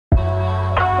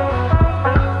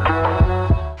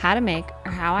how to make,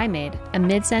 or how I made, a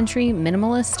mid-century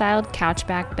minimalist-styled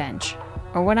couchback bench,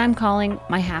 or what I'm calling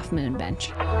my half-moon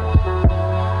bench.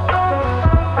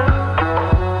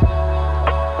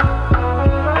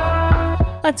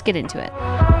 Let's get into it.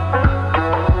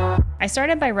 I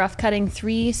started by rough cutting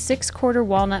 3 6/4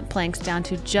 walnut planks down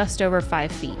to just over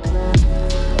 5 feet.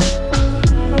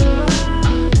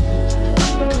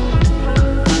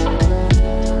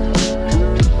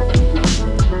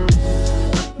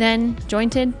 Then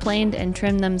jointed, planed, and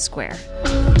trimmed them square.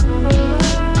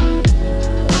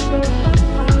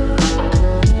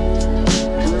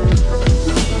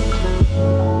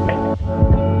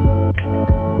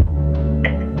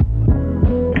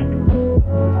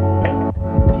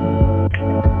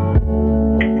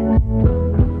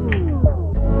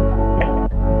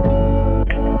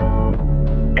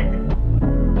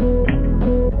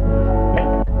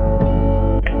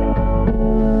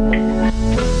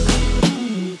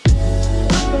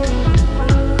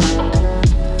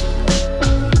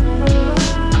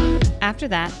 After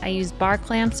that, I used bar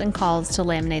clamps and cawls to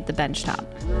laminate the bench top.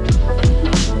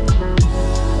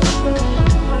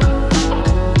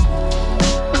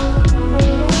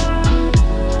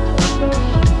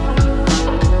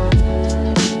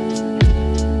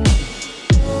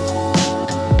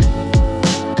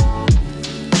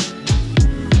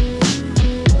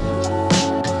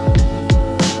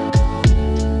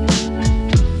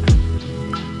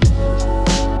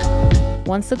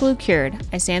 Once the glue cured,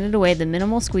 I sanded away the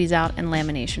minimal squeeze out and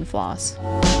lamination flaws.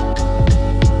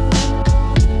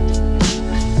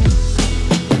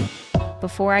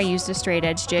 Before I used a straight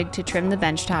edge jig to trim the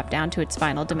bench top down to its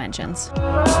final dimensions.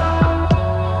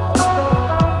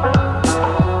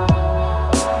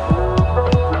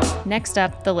 Next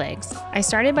up, the legs. I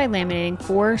started by laminating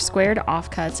 4 squared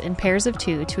offcuts in pairs of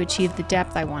 2 to achieve the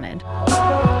depth I wanted.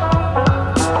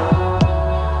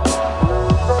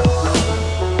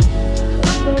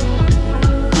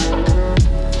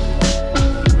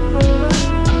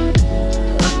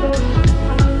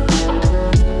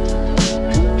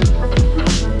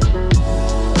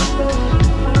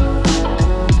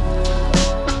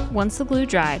 Once the glue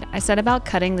dried, I set about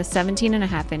cutting the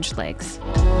 17.5-inch legs.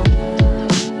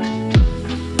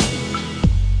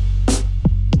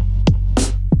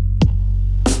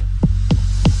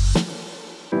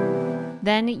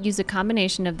 Then use a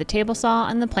combination of the table saw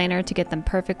and the planer to get them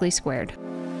perfectly squared.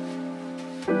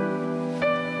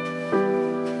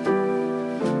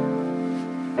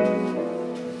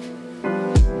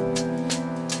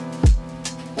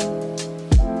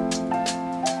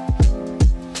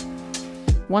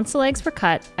 Once the legs were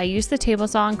cut, I used the table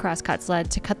saw and crosscut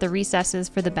sled to cut the recesses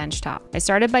for the bench top. I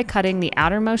started by cutting the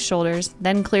outermost shoulders,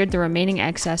 then cleared the remaining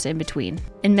excess in between.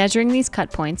 In measuring these cut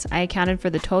points, I accounted for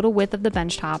the total width of the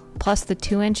bench top, plus the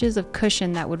 2 inches of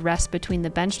cushion that would rest between the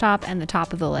bench top and the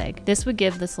top of the leg. This would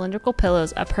give the cylindrical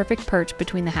pillows a perfect perch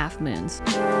between the half moons.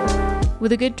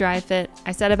 With a good dry fit,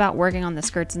 I set about working on the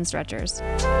skirts and stretchers.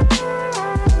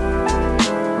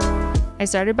 I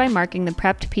started by marking the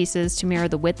prepped pieces to mirror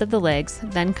the width of the legs,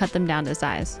 then cut them down to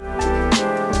size.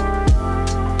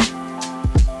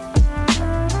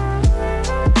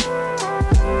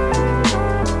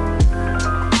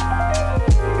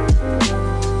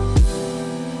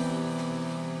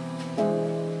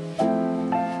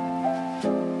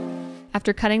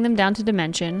 After cutting them down to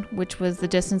dimension, which was the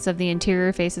distance of the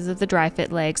interior faces of the dry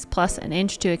fit legs plus an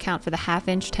inch to account for the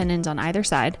half-inch tenons on either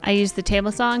side, I used the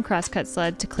table saw and crosscut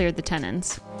sled to clear the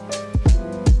tenons.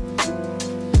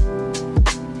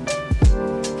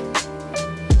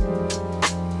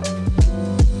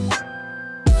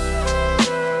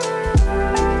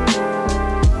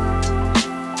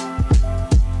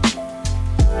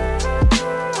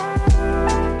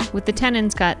 With the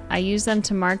tenons cut, I used them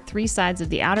to mark 3 sides of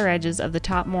the outer edges of the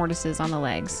top mortises on the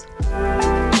legs.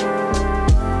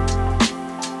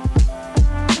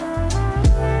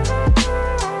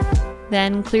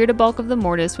 Then cleared a bulk of the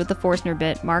mortise with the Forstner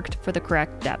bit marked for the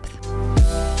correct depth.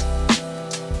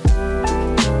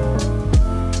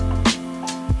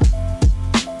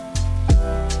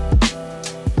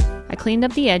 I cleaned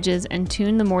up the edges and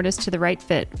tuned the mortise to the right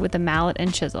fit with a mallet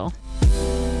and chisel.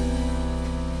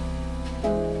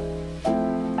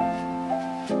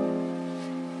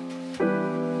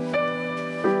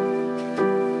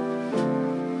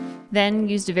 Then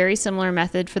used a very similar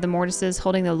method for the mortises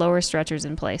holding the lower stretchers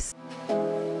in place.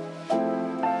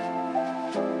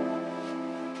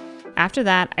 After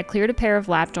that, I cleared a pair of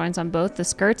lap joints on both the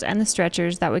skirts and the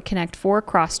stretchers that would connect 4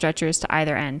 cross stretchers to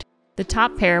either end. The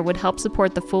top pair would help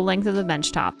support the full length of the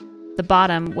bench top. The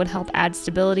bottom would help add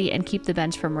stability and keep the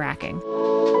bench from racking.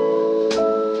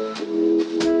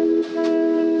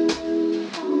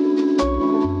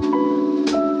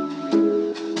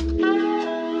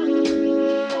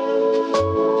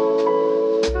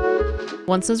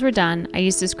 Once those were done, I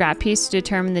used a scrap piece to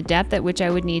determine the depth at which I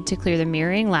would need to clear the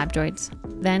mirroring lap joints,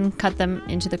 then cut them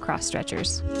into the cross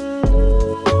stretchers.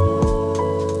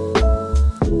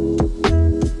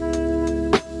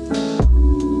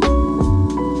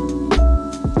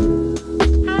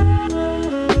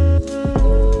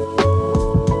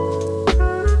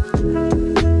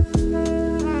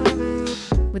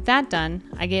 With that done,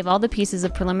 I gave all the pieces a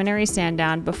preliminary sand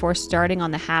down before starting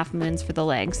on the half moons for the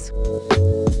legs.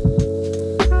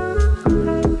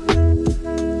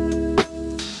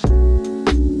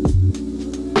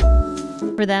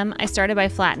 For them, I started by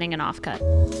flattening an offcut.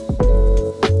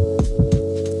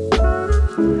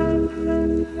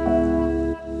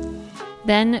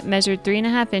 Then measured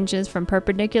 3.5 inches from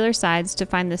perpendicular sides to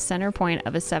find the center point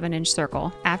of a 7-inch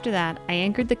circle. After that, I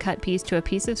anchored the cut piece to a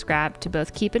piece of scrap to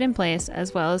both keep it in place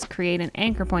as well as create an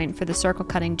anchor point for the circle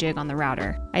cutting jig on the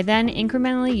router. I then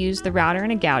incrementally used the router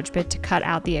and a gouge bit to cut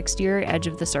out the exterior edge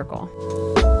of the circle.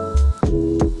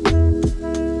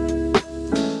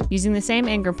 Using the same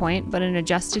anchor point but an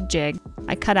adjusted jig,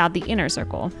 I cut out the inner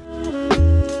circle.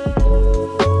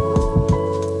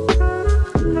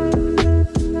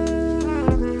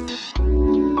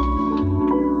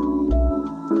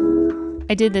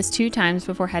 I did this 2 times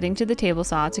before heading to the table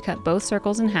saw to cut both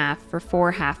circles in half for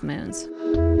 4 half moons.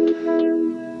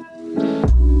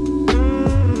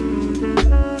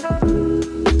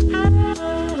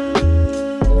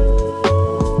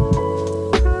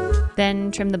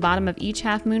 Then trim the bottom of each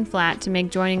half moon flat to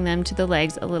make joining them to the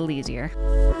legs a little easier.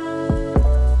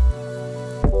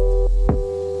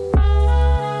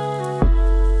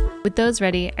 With those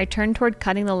ready, I turned toward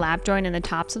cutting the lap joint and the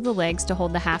tops of the legs to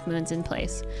hold the half moons in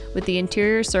place, with the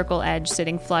interior circle edge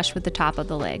sitting flush with the top of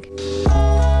the leg.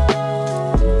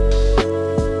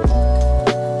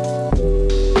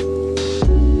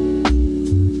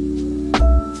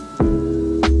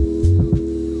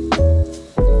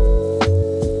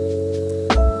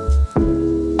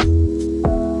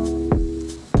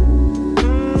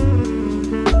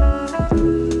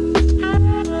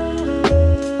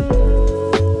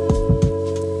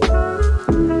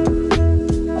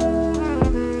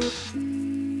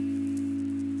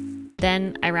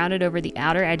 Then I rounded over the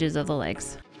outer edges of the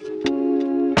legs.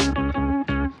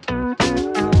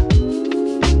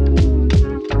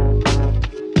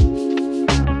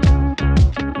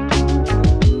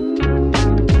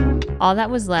 All that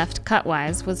was left,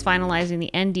 cut-wise, was finalizing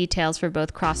the end details for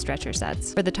both cross-stretcher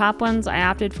sets. For the top ones, I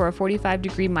opted for a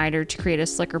 45-degree miter to create a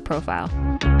slicker profile.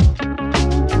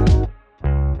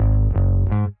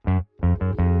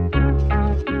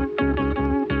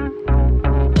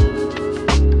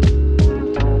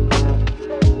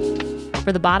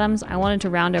 For the bottoms, I wanted to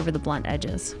round over the blunt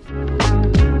edges.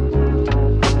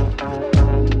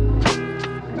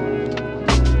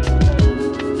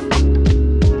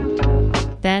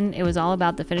 Then it was all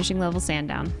about the finishing level sand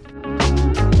down.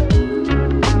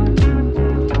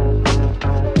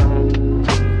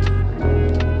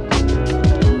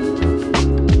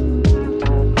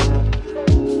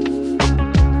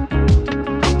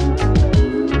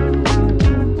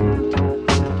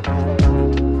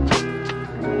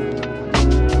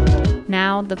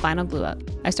 Now, the final glue up.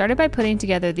 I started by putting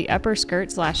together the upper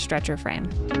skirt/stretcher frame.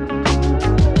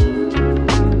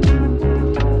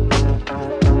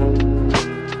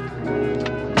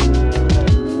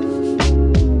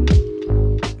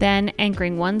 Then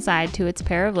anchoring one side to its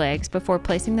pair of legs before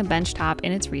placing the bench top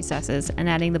in its recesses and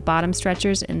adding the bottom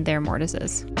stretchers in their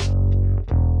mortises.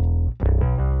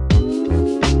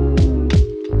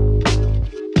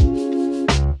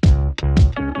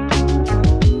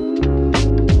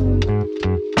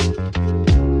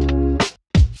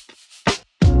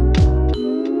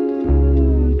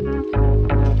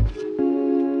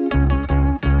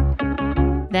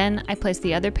 Then I placed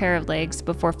the other pair of legs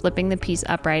before flipping the piece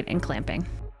upright and clamping.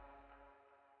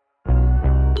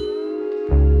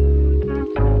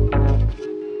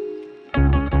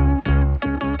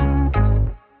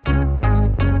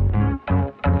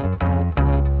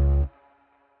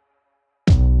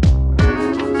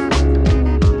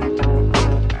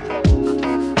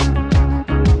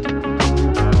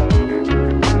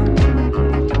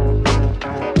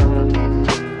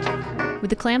 With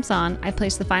the clamps on, I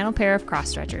placed the final pair of cross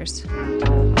stretchers.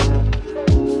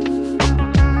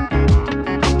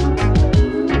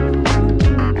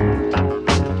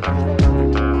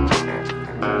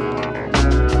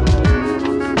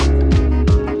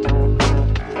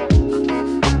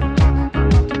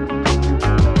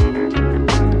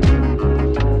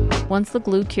 Once the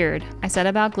glue cured, I set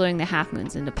about gluing the half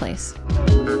moons into place.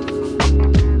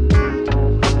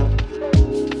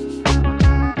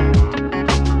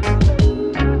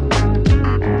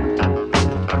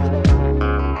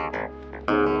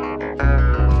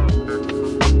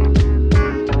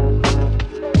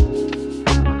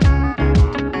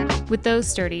 With those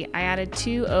sturdy, I added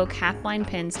 2 oak half-line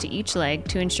pins to each leg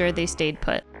to ensure they stayed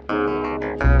put.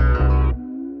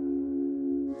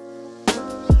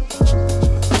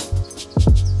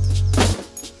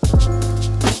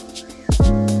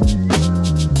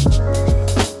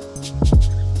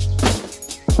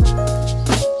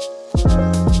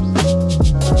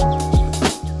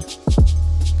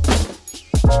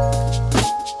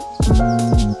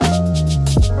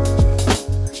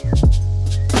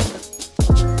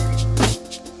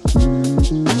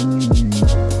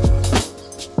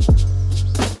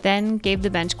 Then gave the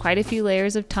bench quite a few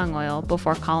layers of tung oil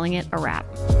before calling it a wrap.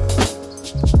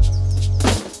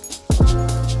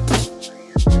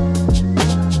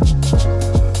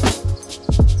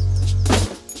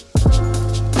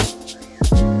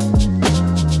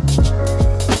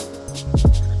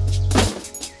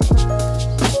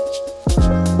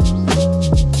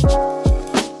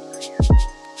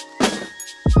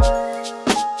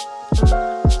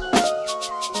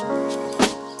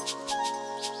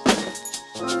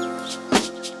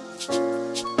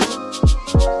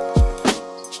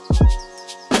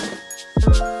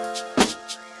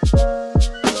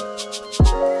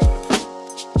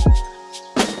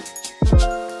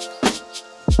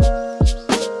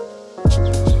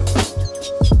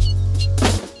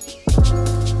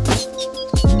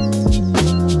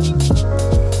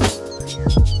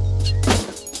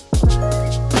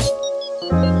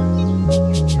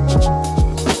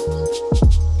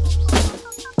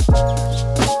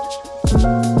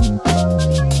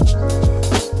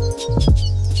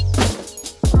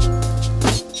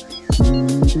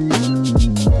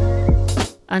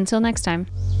 Until next time.